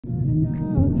I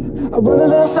wrote a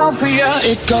little song for you.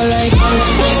 It go like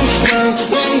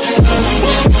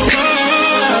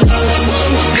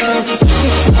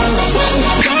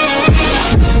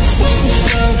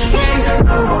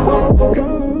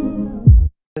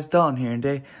It's Dalton here, and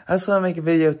today I just want to make a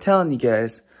video telling you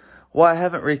guys why I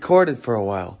haven't recorded for a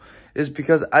while. Is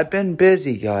because I've been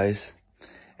busy, guys,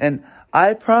 and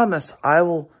I promise I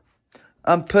will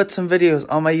put some videos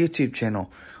on my YouTube channel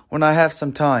when I have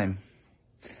some time.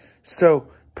 So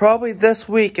probably this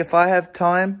week, if I have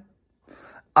time,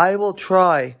 I will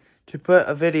try to put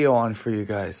a video on for you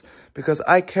guys because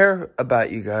I care about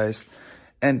you guys,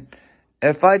 and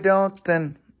if I don't,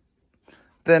 then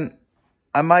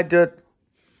I might do it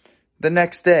the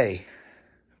next day.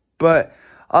 But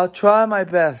I'll try my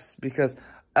best because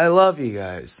I love you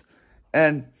guys,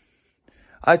 and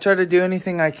I try to do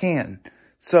anything I can.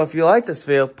 So if you like this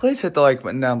video, please hit the like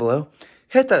button down below.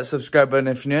 Hit that subscribe button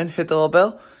if you're new, and hit the little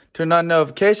bell. Turn on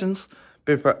notifications.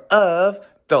 Be part of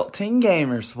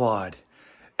TheGamer Squad.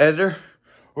 Editor,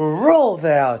 roll the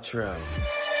outro.